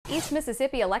East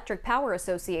Mississippi Electric Power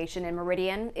Association in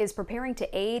Meridian is preparing to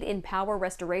aid in power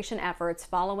restoration efforts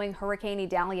following Hurricane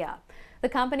Idalia. The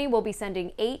company will be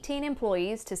sending 18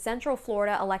 employees to Central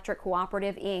Florida Electric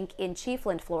Cooperative, Inc. in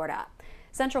Chiefland, Florida.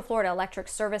 Central Florida Electric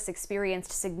Service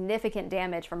experienced significant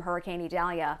damage from Hurricane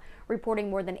Idalia, reporting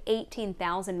more than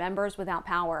 18,000 members without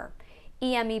power.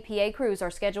 EMEPA crews are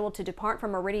scheduled to depart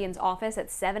from Meridian's office at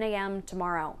 7 a.m.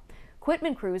 tomorrow.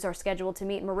 Quitman crews are scheduled to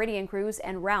meet Meridian crews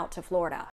en route to Florida.